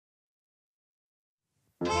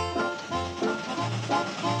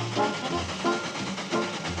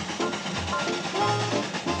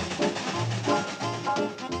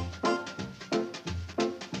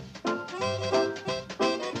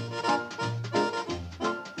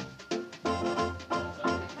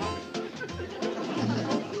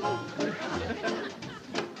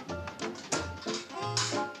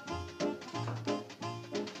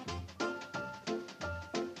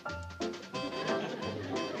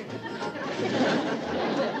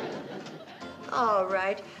All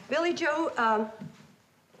right. Billy Joe,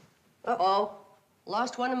 uh-oh.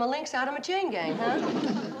 Lost one of my links out of my chain gang, huh?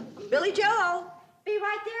 Billy Joe! Be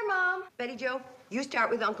right there, Mom. Betty Joe, you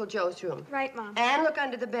start with Uncle Joe's room. Right, Mom. And look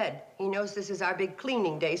under the bed. He knows this is our big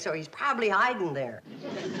cleaning day, so he's probably hiding there.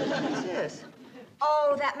 What's this?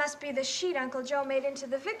 Oh, that must be the sheet Uncle Joe made into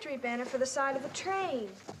the victory banner for the side of the train.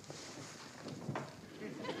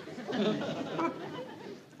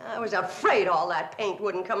 I was afraid all that paint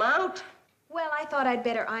wouldn't come out. Well, I thought I'd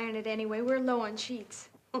better iron it anyway. We're low on sheets.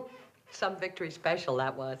 Some victory special,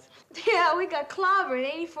 that was. Yeah, we got clobbered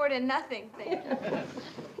 84-0 there.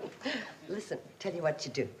 Listen, tell you what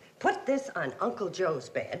you do. Put this on Uncle Joe's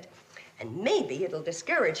bed, and maybe it'll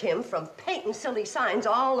discourage him from painting silly signs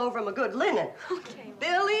all over my good linen. Okay.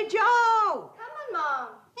 Billy Joe! Come on, Mom.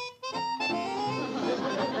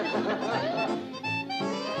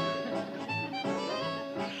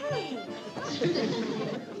 Hey.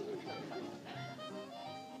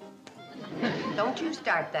 Don't you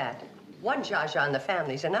start that. One Zsa-Zsa in the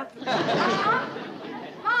family's enough. Mom,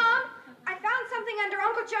 I found something under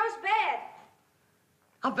Uncle Joe's bed.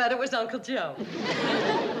 I'll bet it was Uncle Joe.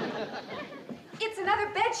 It's another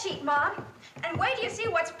bed sheet, Mom. And wait till you see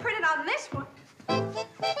what's printed on this one.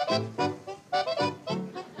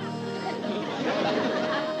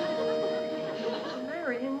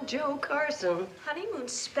 Mary and Joe Carson. Honeymoon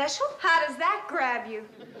special? How does that grab you?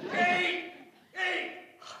 Hey! Hey!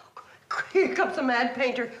 Here comes the mad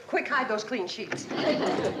painter. Quick, hide those clean sheets.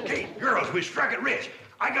 Kate, girls, we struck it rich.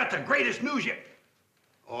 I got the greatest news yet.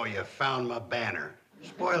 Oh, you found my banner.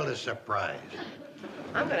 Spoiled the surprise.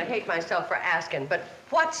 I'm gonna hate myself for asking, but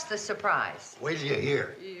what's the surprise? Wait till you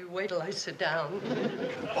hear. You wait till I sit down.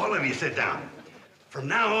 All of you sit down. From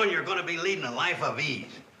now on, you're gonna be leading a life of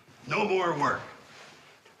ease. No more work.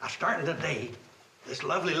 Now, starting today, this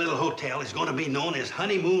lovely little hotel is going to be known as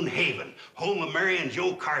Honeymoon Haven, home of Mary and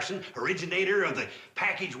Joe Carson, originator of the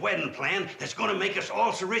package wedding plan that's going to make us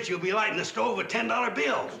all so rich you'll be lighting the stove with $10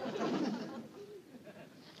 bills.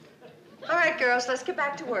 All right, girls, let's get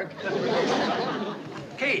back to work.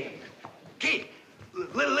 Kate,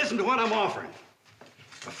 listen to what I'm offering.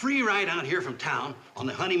 A free ride out here from town on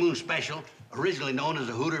the Honeymoon Special, originally known as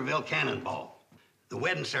the Hooterville Cannonball. The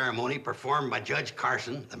wedding ceremony performed by Judge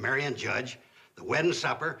Carson, the Marion judge, the wedding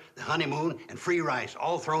supper, the honeymoon, and free rice,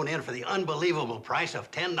 all thrown in for the unbelievable price of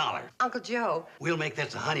 $10. Uncle Joe. We'll make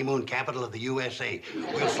this the honeymoon capital of the USA.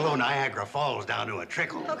 We'll slow Niagara Falls down to a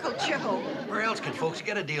trickle. Uncle Joe. Where else can folks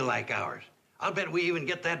get a deal like ours? I'll bet we even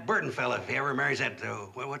get that Burton fella if he ever marries that,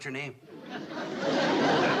 what's her name?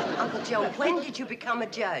 Uncle Joe, when did you become a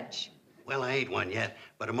judge? Well, I ain't one yet,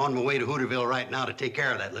 but I'm on my way to Hooterville right now to take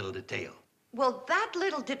care of that little detail. Well, that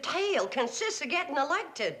little detail consists of getting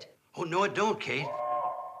elected. Oh, no, it don't, Kate.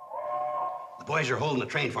 The boys are holding the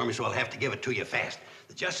train for me, so I'll have to give it to you fast.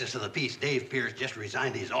 The Justice of the Peace, Dave Pierce, just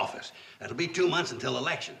resigned his office. It'll be 2 months until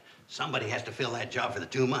election. Somebody has to fill that job for the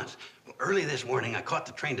 2 months. Well, early this morning, I caught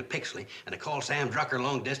the train to Pixley, and I called Sam Drucker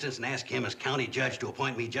long distance and asked him as county judge to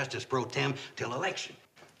appoint me Justice Pro Tem till election.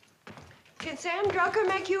 Can Sam Drucker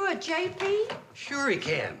make you a JP? Sure he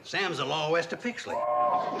can. Sam's the law west of Pixley.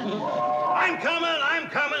 I'm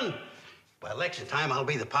coming! By election time, I'll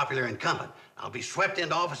be the popular incumbent. I'll be swept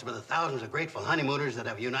into office by the thousands of grateful honeymooners that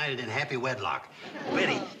have united in happy wedlock.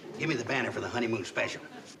 Betty, give me the banner for the honeymoon special.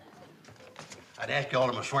 I'd ask you all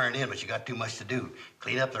to my swearing in, but you got too much to do.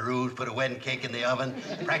 Clean up the roofs, put a wedding cake in the oven,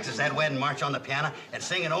 practice that wedding march on the piano, and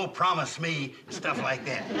sing an "Oh, Promise Me" and stuff like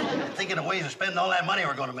that. Thinking of ways of spending all that money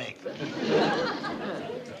we're gonna make.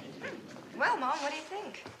 Well, Mom, what do you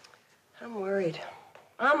think? I'm worried.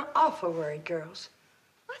 I'm awful worried, girls.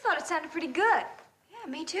 I thought it sounded pretty good. Yeah,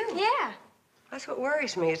 me too. Yeah. That's what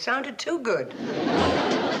worries me. It sounded too good.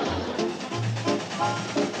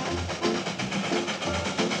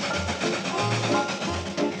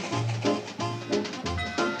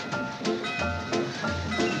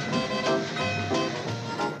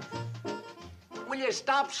 Will you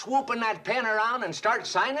stop swooping that pen around and start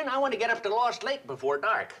signing? I want to get up to Lost Lake before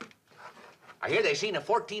dark. I hear they seen a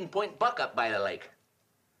 14-point buck up by the lake.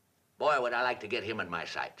 Boy, would I like to get him in my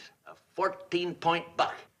sights. A 14-point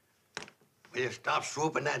buck. Will you stop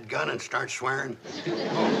swooping that gun and start swearing?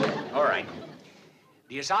 All right.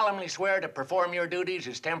 Do you solemnly swear to perform your duties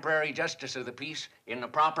as temporary justice of the peace in the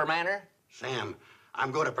proper manner? Sam,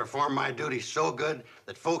 I'm going to perform my duties so good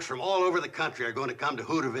that folks from all over the country are going to come to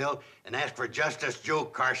Hooterville and ask for Justice Joe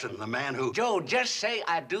Carson, the man who... Joe, just say,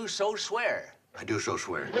 "I do so swear." I do so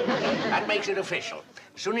swear. That makes it official.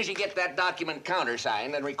 As soon as you get that document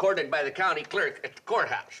countersigned and recorded by the county clerk at the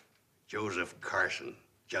courthouse. Joseph Carson.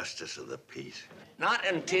 Justice of the peace. Not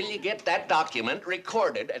until you get that document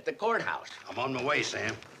recorded at the courthouse. I'm on my way,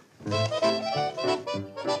 Sam.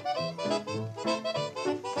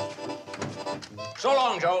 So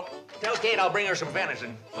long, Joe. Tell Kate I'll bring her some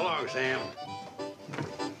venison. So long, Sam.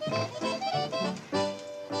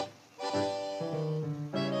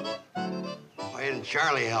 Why isn't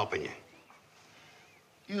Charlie helping you?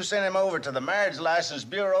 You sent him over to the Marriage License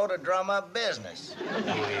Bureau to drum up business. Oh,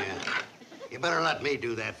 yeah. You better let me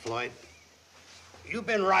do that, Floyd. You've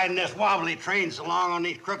been riding this wobbly train so long on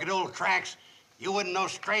these crooked old tracks, you wouldn't know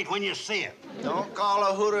straight when you see it. Don't call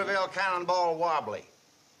a Hooterville cannonball wobbly.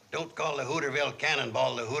 Don't call the Hooterville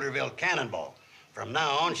Cannonball the Hooterville Cannonball. From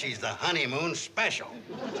now on, she's the Honeymoon Special.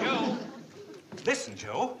 Joe. Listen,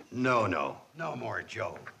 Joe. No more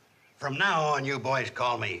Joe. From now on, you boys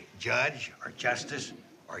call me Judge or Justice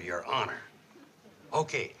or Your Honor.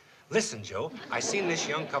 Okay, listen, Joe. I seen this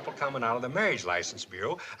young couple coming out of the Marriage License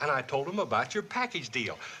Bureau, and I told them about your package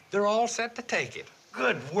deal. They're all set to take it.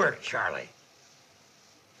 Good work, Charlie.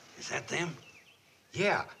 Is that them?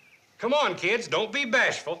 Yeah. Come on, kids, don't be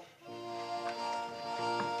bashful.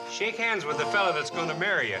 Shake hands with the fella that's going to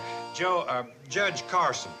marry you, Judge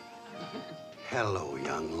Carson. Hello,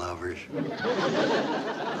 young lovers.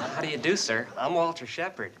 How do you do, sir? I'm Walter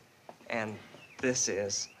Shepard, and this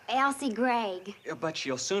is... Elsie Gregg. But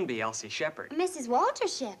she'll soon be Elsie Shepard. Mrs. Walter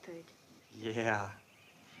Shepard. Yeah,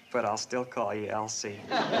 but I'll still call you Elsie.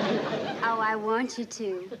 Oh, I want you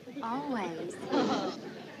to. Always.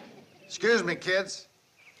 Excuse me, kids.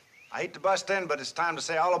 I hate to bust in, but it's time to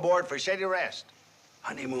say all aboard for Shady Rest.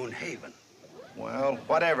 Honeymoon Haven. Well,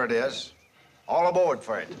 whatever it is, all aboard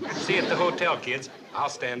for it. See you at the hotel, kids. I'll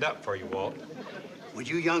stand up for you, Walt. Would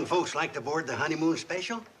you young folks like to board the Honeymoon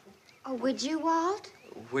Special? Oh, would you, Walt?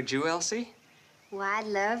 Would you, Elsie? Well, I'd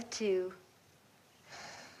love to.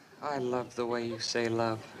 I love the way you say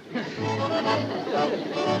love.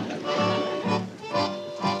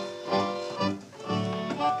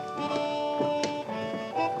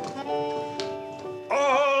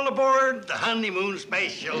 All aboard the Honeymoon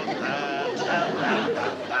Special. Da, da,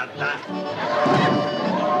 da, da, da.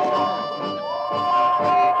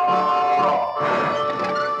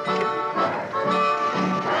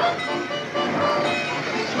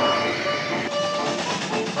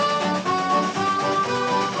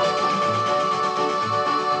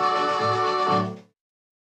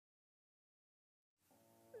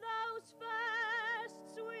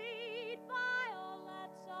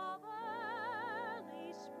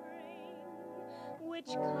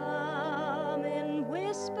 Which come in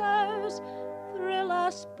whispers, thrill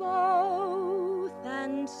us both,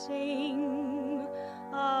 and sing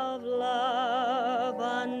of love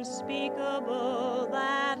unspeakable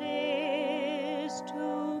that is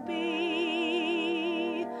to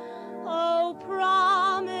be. Oh,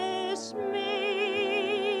 promise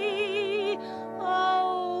me,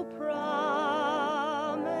 oh,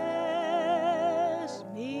 promise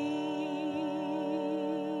me.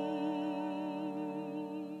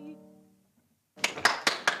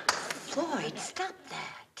 Floyd, stop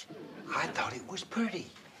that. I thought it was pretty.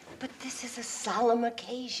 But this is a solemn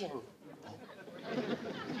occasion.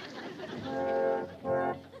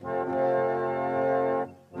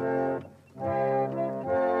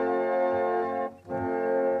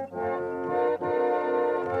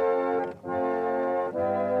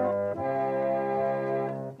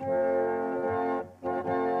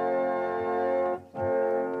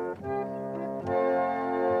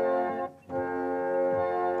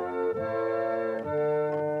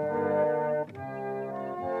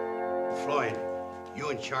 Floyd, you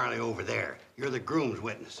and Charlie over there, you're the groom's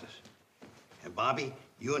witnesses. And Bobby,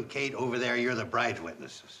 you and Kate over there, you're the bride's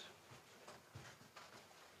witnesses.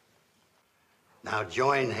 Now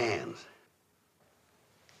join hands.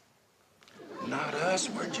 Not us,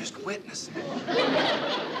 we're just witnessing.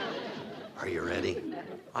 Are you ready?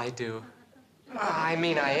 I do. I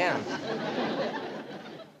mean, I am.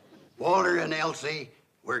 Walter and Elsie,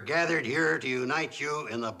 we're gathered here to unite you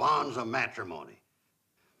in the bonds of matrimony.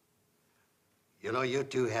 You know, you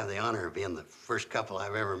two have the honor of being the first couple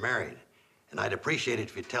I've ever married. And I'd appreciate it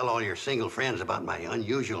if you'd tell all your single friends about my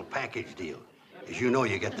unusual package deal. As you know,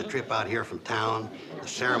 you get the trip out here from town, the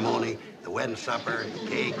ceremony, the wedding supper, the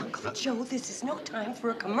cake. Joe, this is no time for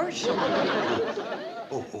a commercial.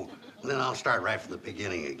 Oh, then I'll start right from the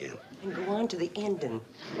beginning again. And go on to the ending.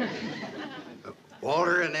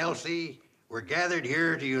 Walter and Elsie, we're gathered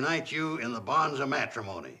here to unite you in the bonds of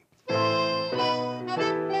matrimony.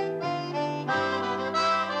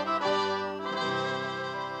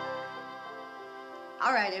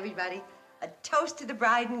 All right, everybody. A toast to the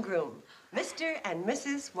bride and groom, Mr. and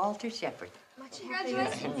Mrs. Walter Shepard.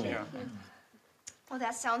 Congratulations. Yeah. Well,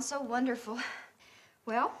 that sounds so wonderful.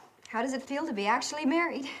 Well, how does it feel to be actually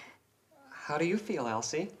married? How do you feel,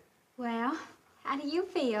 Elsie? Well, how do you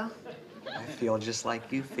feel? I feel just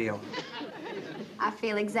like you feel. I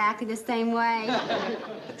feel exactly the same way.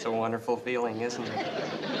 It's a wonderful feeling, isn't it?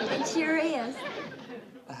 It sure is.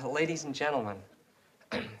 Ladies and gentlemen.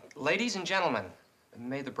 Ladies and gentlemen,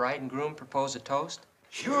 may the bride and groom propose a toast?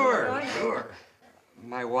 Sure, sure.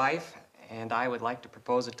 My wife and I would like to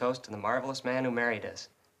propose a toast to the marvelous man who married us.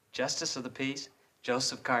 Justice of the Peace,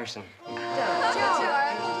 Joseph Carson. Joe.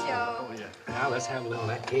 Now, let's have a little of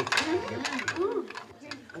that cake.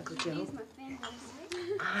 Uncle Joe,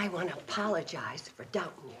 I want to apologize for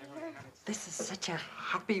doubting you. This is such a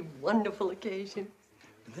happy, wonderful occasion.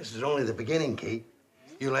 This is only the beginning, Kate.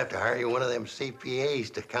 You'll have to hire you one of them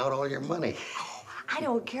CPAs to count all your money. Oh, I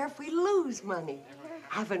don't care if we lose money.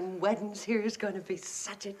 Having weddings here is going to be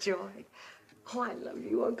such a joy. Oh, I love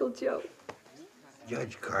you, Uncle Joe.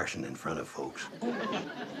 Judge Carson in front of folks.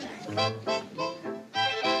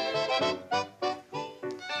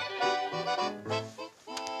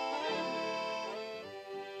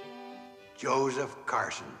 Joseph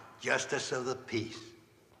Carson, Justice of the Peace.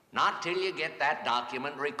 Not till you get that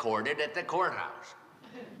document recorded at the courthouse.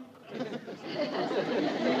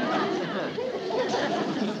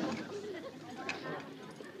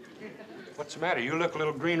 What's the matter? You look a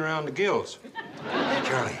little green around the gills. Hey,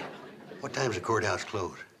 Charlie, what time's the courthouse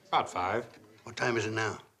close? About 5. What time is it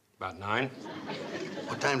now? About 9.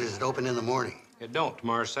 What time does it open in the morning? It don't.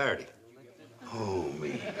 Tomorrow's Saturday. Oh,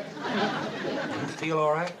 me. You feel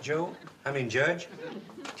all right, Joe? I mean, Judge?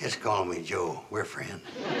 Just call me Joe. We're friends.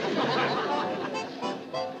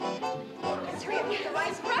 Hurry up, get the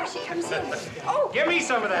rice brush. She comes in. Oh! Give me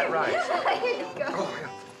some of that rice. Here you go.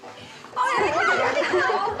 Oh, there you go.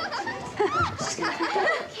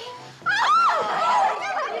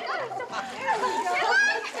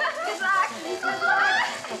 Good luck.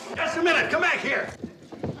 Just a minute. Come back here.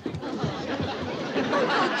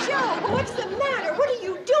 Uncle Joe, what's the matter? What are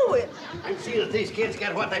you doing? I'm seeing that these kids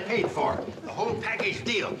got what they paid for. The whole package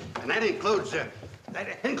deal. And that includes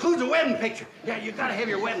a wedding picture. Yeah, you gotta have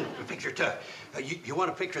your wedding picture, too. You want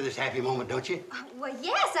to picture this happy moment, don't you? Well,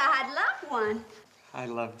 yes, I'd love one. I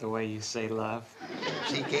love the way you say love.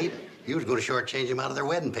 See, Kate? You was going to shortchange them out of their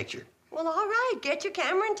wedding picture. Well, all right. Get your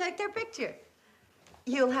camera and take their picture.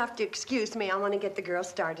 You'll have to excuse me. I want to get the girls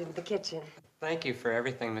started in the kitchen. Thank you for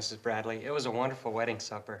everything, Mrs. Bradley. It was a wonderful wedding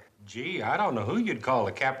supper. Gee, I don't know who you'd call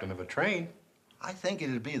the captain of a train. I think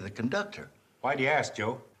it'd be the conductor. Why'd you ask,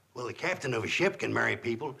 Joe? Well, the captain of a ship can marry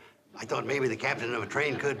people. I thought maybe the captain of a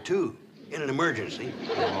train could, too, in an emergency.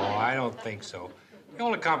 Oh, I don't think so. The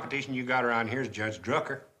only competition you got around here is Judge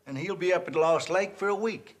Drucker. And he'll be up at Lost Lake for a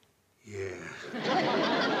week. Yeah.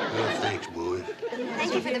 Well, thanks, boys.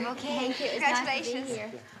 Thank you for the bouquet. Thank you. It was Congratulations. Nice to be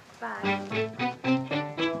here. Bye.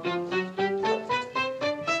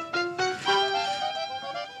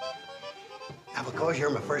 Now, because you're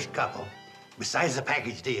my first couple, besides the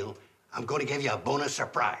package deal, I'm going to give you a bonus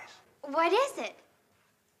surprise. What is it?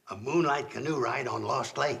 A moonlight canoe ride on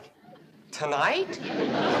Lost Lake. Tonight?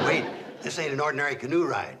 Now, wait, this ain't an ordinary canoe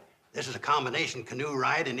ride. This is a combination canoe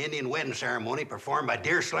ride and Indian wedding ceremony performed by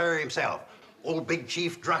Deer Slayer himself, old Big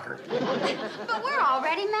Chief Drucker. But we're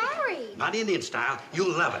already married. Not Indian style.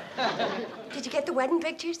 You'll love it. Did you get the wedding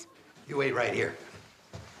pictures? You wait right here.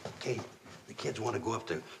 Kate, the kids want to go up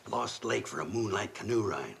to Lost Lake for a moonlight canoe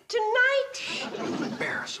ride. Tonight? You'll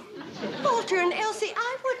embarrass them. Walter and Elsie,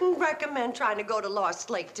 I wouldn't recommend trying to go to Lost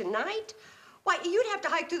Lake tonight. Why, you'd have to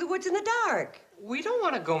hike through the woods in the dark. We don't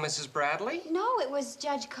want to go, Mrs. Bradley. No, it was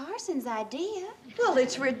Judge Carson's idea. Well,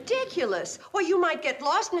 it's ridiculous. Well, you might get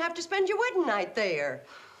lost and have to spend your wedding night there.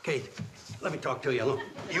 Kate, let me talk to you. Look,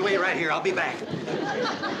 you wait right here. I'll be back.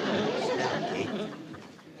 Sit down, Kate.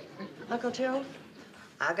 Uncle Joe,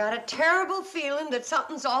 I got a terrible feeling that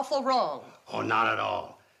something's awful wrong. Oh, not at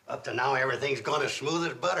all. Up to now, everything's gone as smooth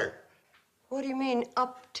as butter. What do you mean,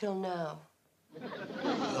 up till now?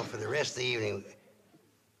 Well, for the rest of the evening,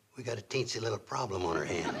 we got a teensy little problem on our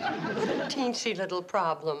hand. What a teensy little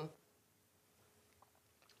problem.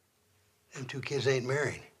 Them two kids ain't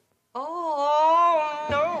married. Oh,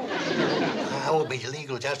 no. I won't be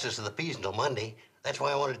legal justice of the peace until Monday. That's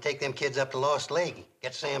why I wanted to take them kids up to Lost Lake,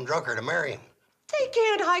 get Sam Drucker to marry him. They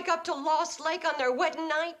can't hike up to Lost Lake on their wedding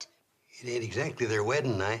night. It ain't exactly their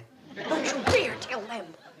wedding night. Don't you dare tell them.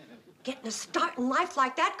 Getting a start in life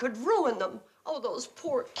like that could ruin them. Oh, those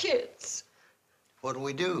poor kids. What'll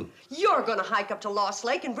we do? You're gonna hike up to Lost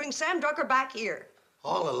Lake and bring Sam Drucker back here.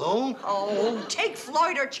 All alone? Oh, take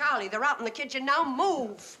Floyd or Charlie. They're out in the kitchen now.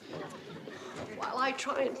 Move. while I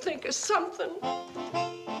try and think of something. Wait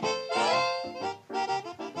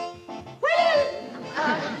a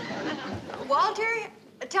minute! Walter,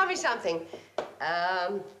 tell me something.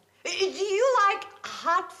 Do you like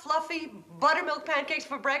hot, fluffy buttermilk pancakes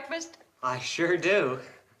for breakfast? I sure do.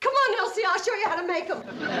 Come on, Elsie, I'll show you how to make them.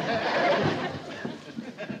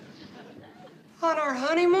 On our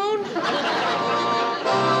honeymoon?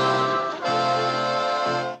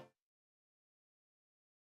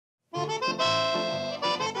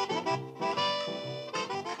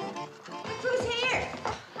 Who's here?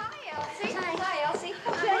 Hi, Elsie. Hi, Elsie.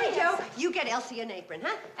 Hey, Joe, you get Elsie an apron,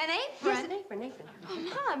 huh? An apron? Yes, an apron. Oh,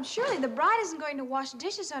 Mom, surely the bride isn't going to wash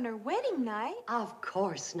dishes on her wedding night. Of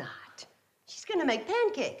course not. She's gonna make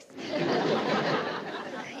pancakes.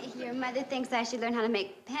 Your mother thinks I should learn how to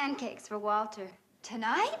make pancakes for Walter.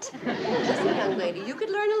 Tonight? Listen, young lady, you could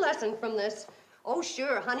learn a lesson from this. Oh,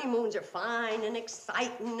 sure, honeymoons are fine and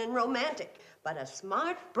exciting and romantic, but a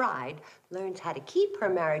smart bride learns how to keep her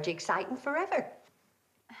marriage exciting forever.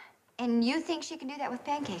 And you think she can do that with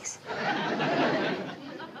pancakes?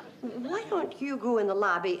 Why don't you go in the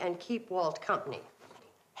lobby and keep Walt company?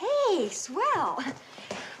 Hey, swell.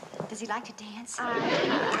 Does he like to dance?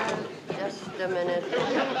 Just a minute.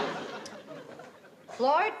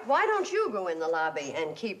 Floyd, why don't you go in the lobby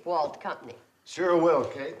and keep Walt company? Sure will,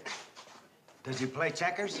 Kate. Does he play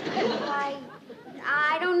checkers?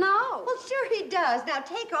 I don't know. Well, sure he does. Now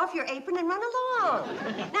take off your apron and run along.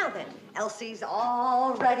 Now then, Elsie's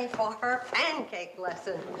all ready for her pancake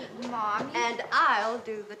lesson. Mommy? And I'll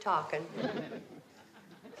do the talking.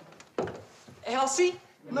 Elsie?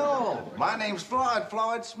 No, my name's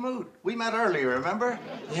Floyd Smoot. We met earlier, remember?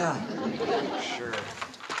 Yeah. Sure.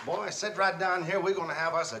 Boy, sit right down here. We're gonna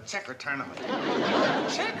have us a checker tournament.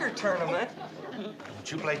 Checker tournament?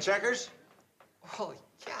 Don't you play checkers? Well,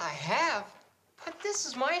 yeah, I have. But this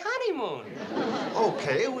is my honeymoon.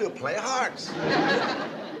 Okay, we'll play hearts.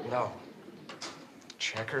 No.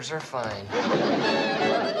 Checkers are fine.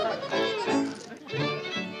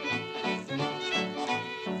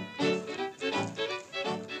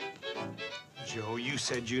 Joe, you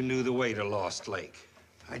said you knew the way to Lost Lake.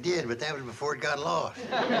 I did, but that was before it got lost.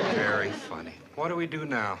 Very funny. What do we do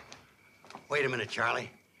now? Wait a minute, Charlie.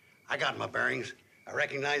 I got my bearings. I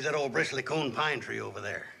recognize that old bristly cone pine tree over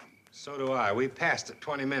there. So do I. We passed it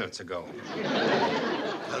 20 minutes ago.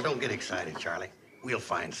 Well, don't get excited, Charlie. We'll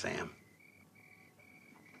find Sam.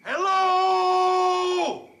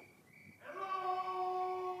 Hello!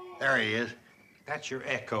 Hello! There he is. That's your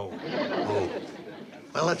echo. Oh.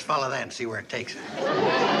 Well, let's follow that and see where it takes us.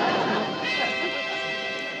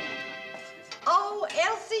 Oh,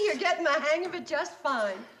 Elsie, you're getting the hang of it just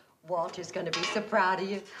fine. Walter's gonna be so proud of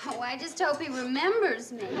you. Oh, I just hope he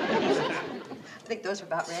remembers me. I think those are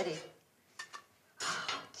about ready.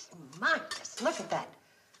 My, just look at that.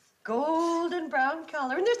 Golden brown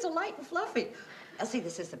color, and they're so light and fluffy. Elsie,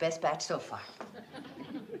 this is the best batch so far.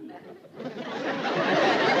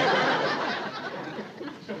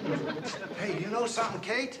 Hey, you know something,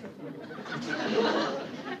 Kate?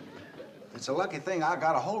 It's a lucky thing I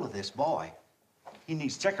got a hold of this boy. He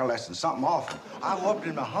needs checker lessons, something awful. I whooped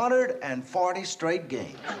him 140 straight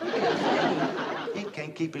games. He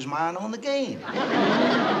can't keep his mind on the game.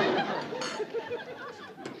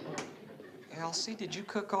 Elsie, did you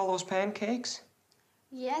cook all those pancakes?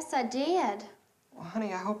 Yes, I did. Well,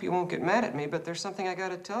 honey, I hope you won't get mad at me, but there's something I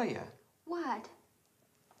gotta tell you. What?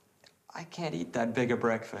 I can't eat that big a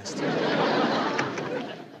breakfast. Boy,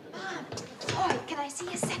 can I see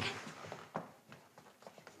a second?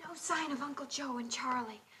 No sign of Uncle Joe and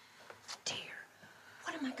Charlie. Dear,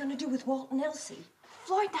 what am I gonna do with Walt and Elsie?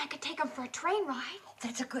 Floyd and I could take them for a train ride.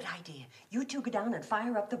 That's a good idea. You two go down and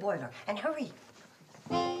fire up the boiler, and hurry.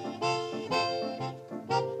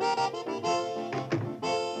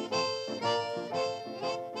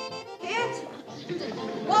 Kids!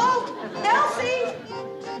 Walt! Elsie!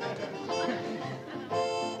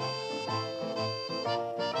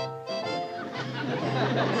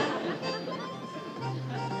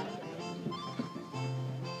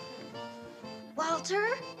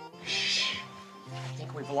 Walter? Shh. I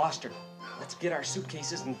think we've lost her. Let's get our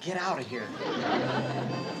suitcases and get out of here.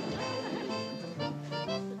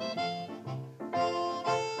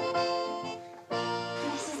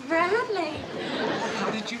 Mrs. Bradley. How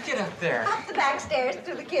did you get up there? Up the back stairs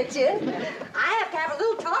to the kitchen. I have to have a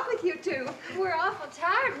little talk with you two. We're awful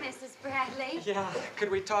tired, Mrs. Bradley. Yeah, could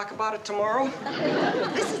we talk about it tomorrow?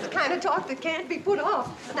 This is the kind of talk that can't be put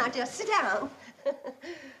off. Now just sit down.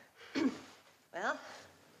 Well,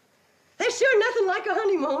 there's sure nothing like a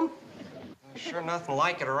honeymoon. Sure nothing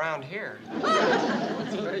like it around here.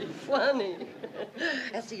 That's very funny.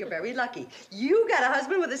 Esther, you're very lucky. You got a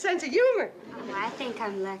husband with a sense of humor. Oh, I think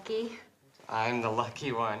I'm lucky. I'm the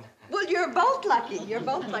lucky one. Well, you're both lucky. You're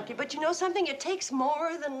both lucky. But you know something? It takes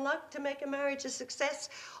more than luck to make a marriage a success.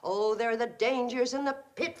 Oh, there are the dangers and the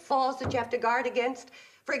pitfalls that you have to guard against.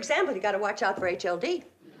 For example, you got to watch out for HLD.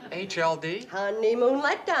 HLD? Honeymoon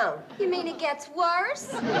letdown. You mean it gets worse?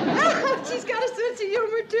 She's got a sense of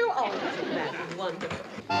humor, too. Oh, isn't that wonderful?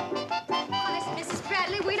 Honest, Mrs.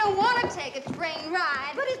 Bradley, we don't want to take a train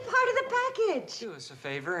ride. But it's part of the package. Do us a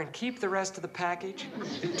favor and keep the rest of the package.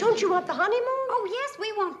 Don't you want the honeymoon? Oh, yes,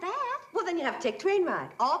 we want that. Well, then you have to take train ride.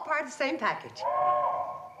 All part of the same package.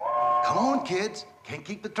 Come on, kids. Can't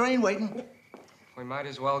keep the train waiting. We might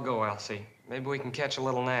as well go, Elsie. Maybe we can catch a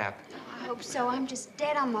little nap. I hope so. I'm just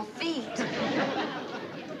dead on my feet.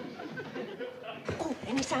 Oh,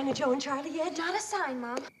 any sign of Joe and Charlie yet? Not a sign,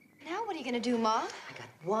 Mom. Now what are you gonna do, Ma? I got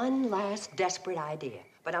one last desperate idea,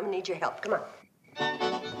 but I'm gonna need your help. Come on.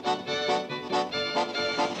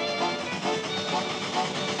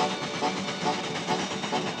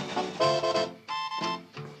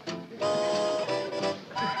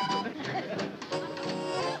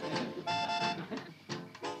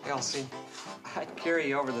 Elsie, I'd carry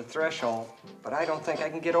you over the threshold, but I don't think I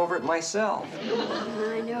can get over it myself.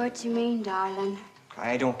 I know what you mean, darling.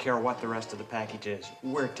 I don't care what the rest of the package is.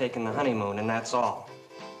 We're taking the honeymoon, and that's all.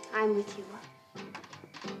 I'm with you.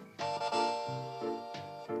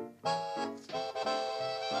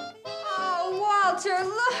 Oh, Walter,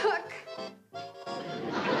 look!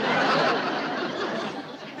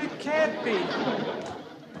 It can't be.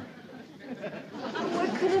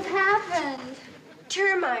 What could have happened?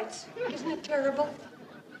 Termites. Isn't it terrible?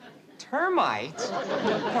 Termites?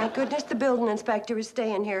 Thank goodness the building inspector is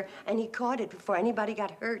staying here, and he caught it before anybody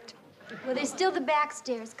got hurt. Well, there's still the back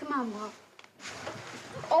stairs. Come on, Walt.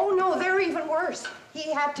 Oh, no, they're even worse.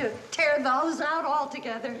 He had to tear those out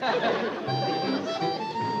altogether.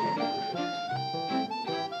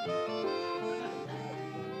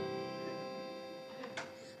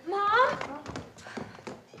 Mom?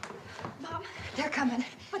 Mom, they're coming.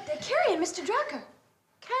 But they're carrying Mr. Drucker.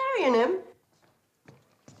 Carrying him?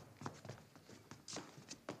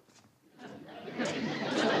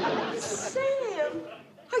 Sam,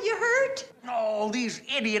 are you hurt? Oh, these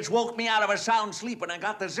idiots woke me out of a sound sleep and I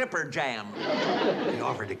got the zipper jammed. He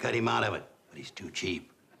offered to cut him out of it, but he's too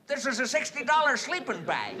cheap. This is a $60 sleeping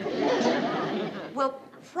bag. Well,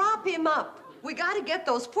 prop him up. We gotta get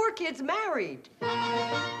those poor kids married.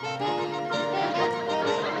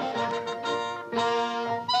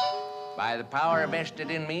 By the power vested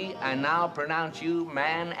in me, I now pronounce you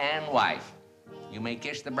man and wife. You may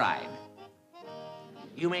kiss the bride.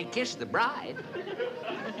 You may kiss the bride.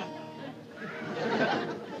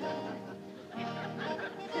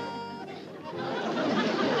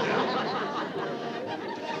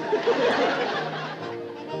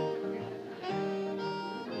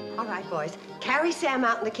 All right, boys. Carry Sam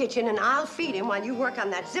out in the kitchen, and I'll feed him while you work on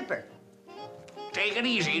that zipper. Take it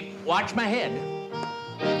easy. Watch my head.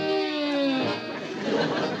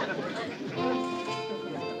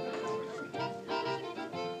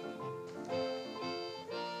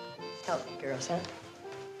 Help me, girls, huh?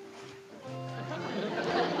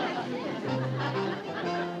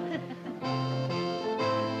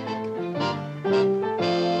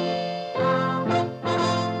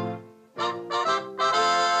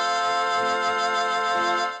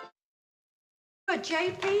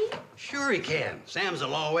 JP? Sure he can. Sam's the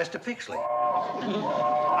law west of Pixley.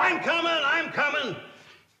 I'm coming!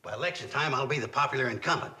 By election time, I'll be the popular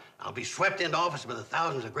incumbent. I'll be swept into office by the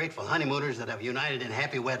thousands of grateful honeymooners that have united in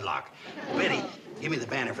happy wedlock. Betty, give me the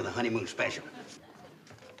banner for the honeymoon special.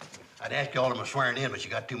 I'd ask you all to my swearing in, but you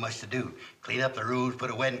got too much to do. Clean up the rooms,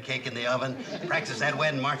 put a wedding cake in the oven, practice that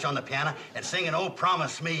wedding march on the piano, and sing an "Oh,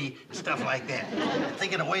 Promise Me" and stuff like that. And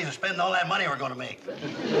thinking of ways of spending all that money we're gonna make.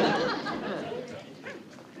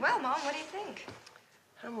 Well, Mom, what do you think?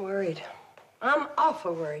 I'm worried. I'm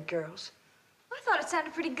awful worried, girls. I thought it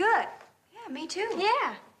sounded pretty good. Yeah, me too.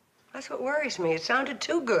 Yeah. That's what worries me. It sounded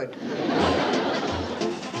too good.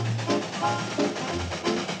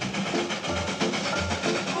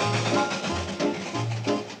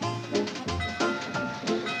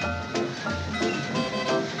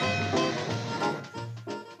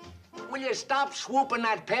 Will you stop swooping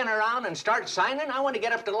that pen around and start signing? I want to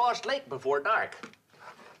get up to Lost Lake before dark.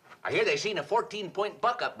 I hear they seen a 14-point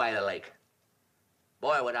buck up by the lake.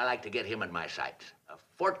 Boy, would I like to get him in my sights. A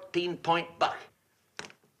 14-point buck.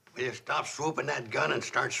 Will you stop swooping that gun and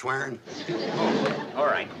start swearing? All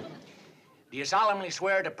right. Do you solemnly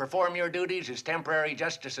swear to perform your duties as temporary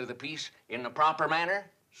justice of the peace in the proper manner?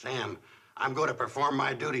 Sam, I'm going to perform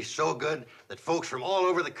my duties so good that folks from all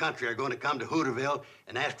over the country are going to come to Hooterville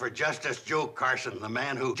and ask for Justice Joe Carson, the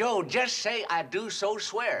man who... Joe, just say, I do so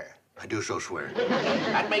swear. I do so swear.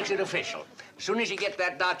 That makes it official. As soon as you get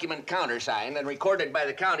that document countersigned and recorded by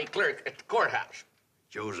the county clerk at the courthouse.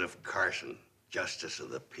 Joseph Carson, Justice of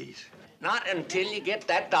the Peace. Not until you get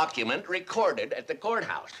that document recorded at the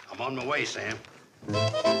courthouse. I'm on my way, Sam.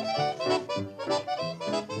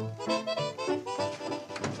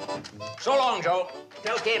 So long, Joe.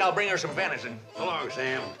 Tell Kate I'll bring her some venison. So long,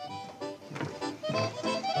 Sam.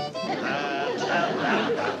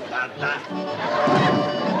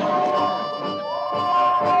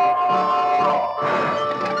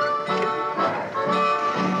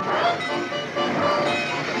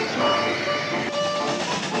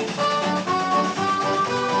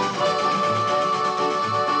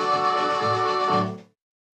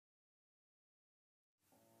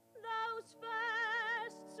 Those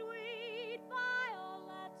first sweet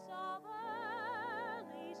violets of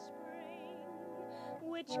early spring,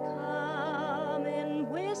 which come in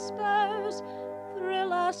whispers,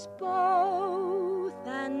 thrill us both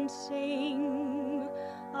and sing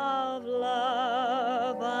of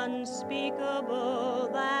love unspeakable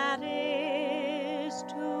that is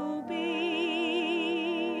to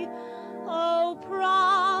be. Oh,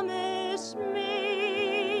 promise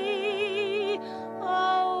me,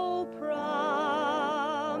 oh, promise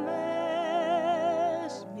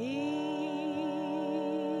me.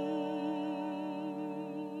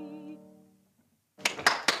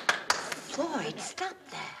 Floyd, stop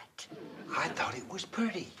that. I thought it was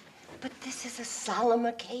pretty. But this is a solemn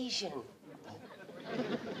occasion.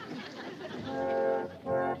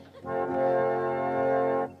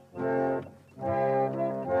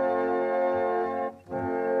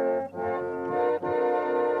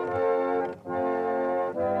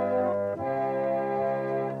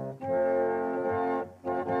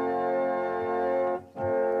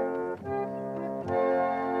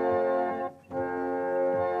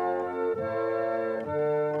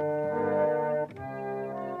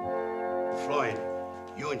 Floyd,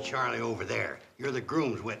 you and Charlie over there, you're the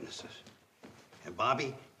groom's witnesses. And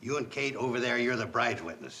Bobby, you and Kate over there, you're the bride's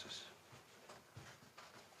witnesses.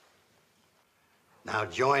 Now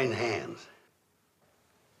join hands.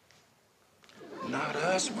 Not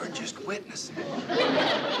us, we're just witnessing.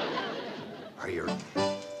 Are you...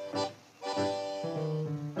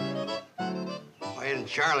 Why isn't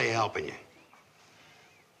Charlie helping you?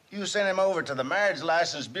 You sent him over to the Marriage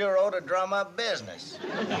License Bureau to drum up business.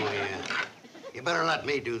 Oh, yeah. You better let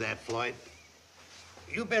me do that, Floyd.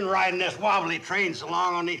 You've been riding this wobbly train so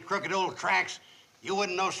long on these crooked old tracks, you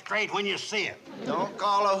wouldn't know straight when you see it. Don't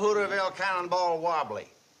call a Hooterville cannonball wobbly.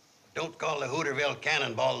 Don't call the Hooterville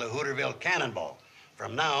Cannonball the Hooterville Cannonball.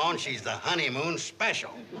 From now on, she's the Honeymoon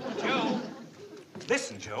Special. Joe,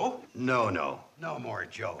 listen, Joe. No more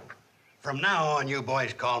Joe. From now on, you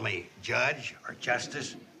boys call me Judge or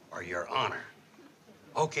Justice or Your Honor.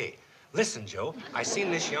 Okay, listen, Joe. I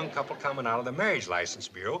seen this young couple coming out of the Marriage License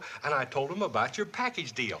Bureau, and I told them about your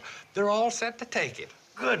package deal. They're all set to take it.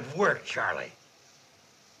 Good work, Charlie.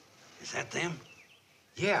 Is that them?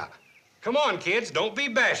 Yeah. Come on, kids, don't be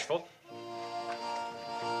bashful.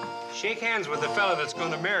 Shake hands with the fella that's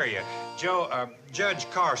going to marry you, Judge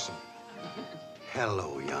Carson.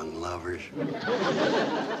 Hello, young lovers.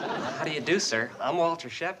 How do you do, sir? I'm Walter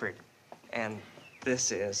Shepard, and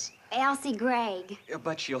this is... Elsie Gregg.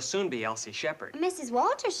 But you'll soon be Elsie Shepard. Mrs.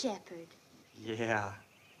 Walter Shepard. Yeah,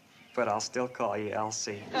 but I'll still call you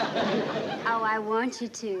Elsie. Oh, I want you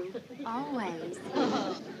to. Always.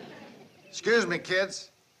 Excuse me,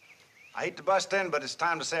 kids. I hate to bust in, but it's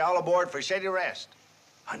time to say all aboard for Shady Rest.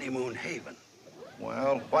 Honeymoon Haven.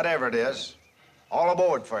 Well, whatever it is, all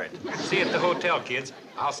aboard for it. See you at the hotel, kids.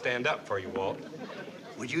 I'll stand up for you, Walt.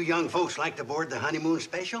 Would you young folks like to board the Honeymoon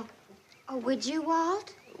Special? Oh, would you,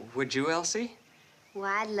 Walt? Would you, Elsie? Well,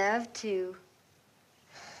 I'd love to.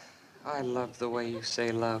 I love the way you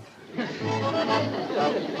say love.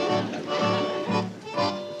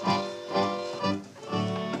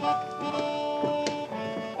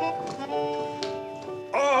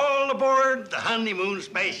 All aboard the Honeymoon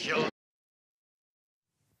Special.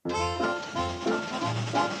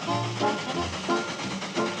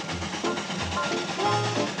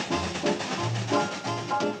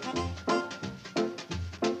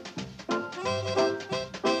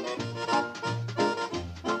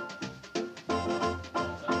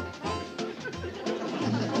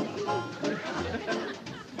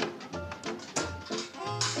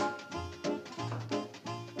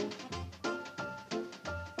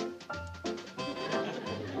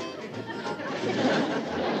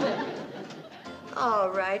 All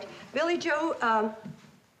right. Billy Joe,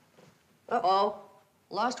 uh-oh.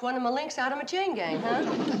 Lost one of my links out of my chain gang, huh?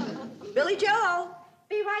 Billy Joe!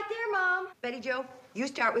 Be right there, Mom. Betty Joe, you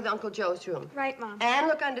start with Uncle Joe's room. Right, Mom. And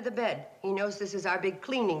look under the bed. He knows this is our big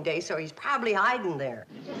cleaning day, so he's probably hiding there.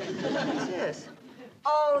 What's this?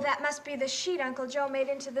 Oh, that must be the sheet Uncle Joe made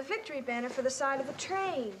into the victory banner for the side of the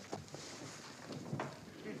train.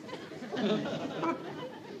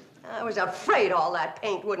 I was afraid all that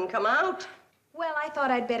paint wouldn't come out. Well, I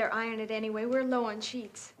thought I'd better iron it anyway. We're low on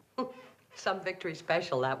sheets. Some victory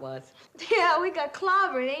special, that was. Yeah, we got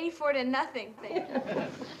clobbered 84-0 there.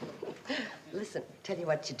 Listen, tell you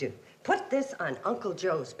what you do. Put this on Uncle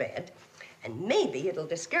Joe's bed, and maybe it'll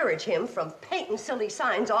discourage him from painting silly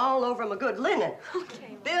signs all over my good linen.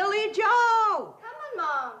 Okay. Billy Joe! Come on,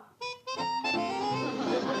 Mom.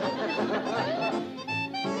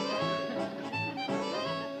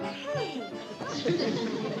 Hey.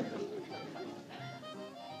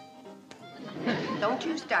 Don't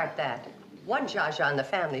you start that. One Zsa on the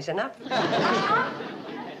family's enough. Mom, I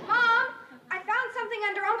found something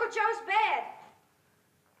under Uncle Joe's bed.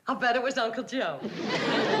 I'll bet it was Uncle Joe.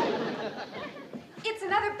 It's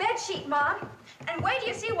another bed sheet, Mom. And wait till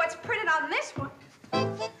you see what's printed on this one.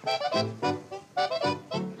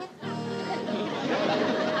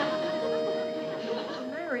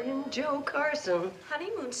 Marrying Joe Carson.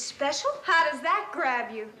 Honeymoon special? How does that grab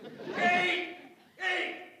you? Hey!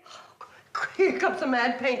 Hey! Here comes the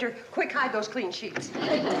mad painter. Quick, hide those clean sheets.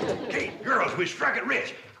 Hey, girls, we struck it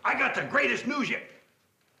rich. I got the greatest news yet.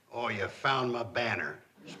 Oh, you found my banner.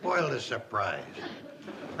 Spoiled the surprise.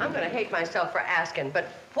 I'm gonna hate myself for asking, but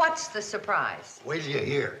what's the surprise? Wait till you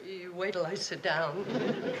hear. You wait till I sit down.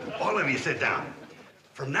 All of you sit down.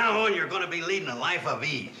 From now on, you're going to be leading a life of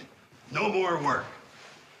ease. No more work.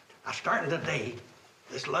 Now, starting today,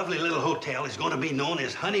 this lovely little hotel is going to be known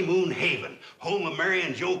as Honeymoon Haven, home of Mary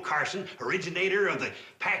and Joe Carson, originator of the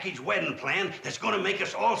package wedding plan that's going to make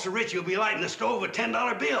us all so rich you'll be lighting the stove with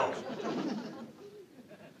 $10 bills.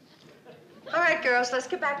 All right, girls, let's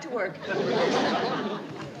get back to work.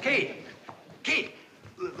 Kate,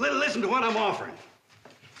 listen to what I'm offering.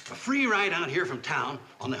 A free ride out here from town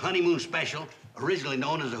on the honeymoon special, originally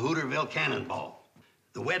known as the Hooterville Cannonball.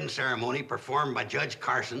 The wedding ceremony performed by Judge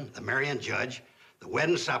Carson, the Marion judge, the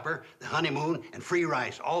wedding supper, the honeymoon, and free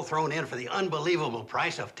rice, all thrown in for the unbelievable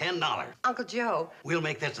price of $10. Uncle Joe. We'll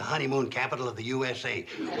make this the honeymoon capital of the USA.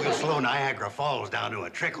 We'll slow Niagara Falls down to a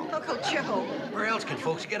trickle. Uncle Joe. Where else can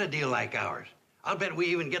folks get a deal like ours? I'll bet we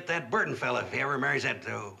even get that Burton fella if he ever marries that,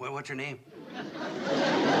 what's her name?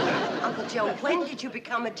 Uncle Joe, when did you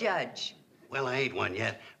become a judge? Well, I ain't one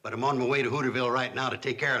yet, but I'm on my way to Hooterville right now to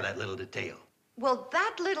take care of that little detail. Well,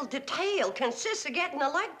 that little detail consists of getting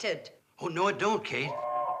elected. Oh, no, it don't, Kate.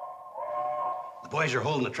 The boys are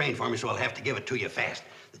holding the train for me, so I'll have to give it to you fast.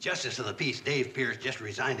 The Justice of the Peace, Dave Pierce, just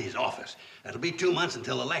resigned his office. It'll be 2 months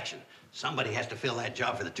until election. Somebody has to fill that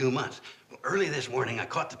job for the 2 months. Well, early this morning, I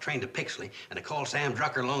caught the train to Pixley, and I called Sam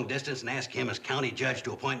Drucker long distance and asked him as county judge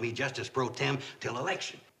to appoint me Justice Pro Tem till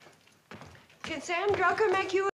election. Can Sam Drucker make you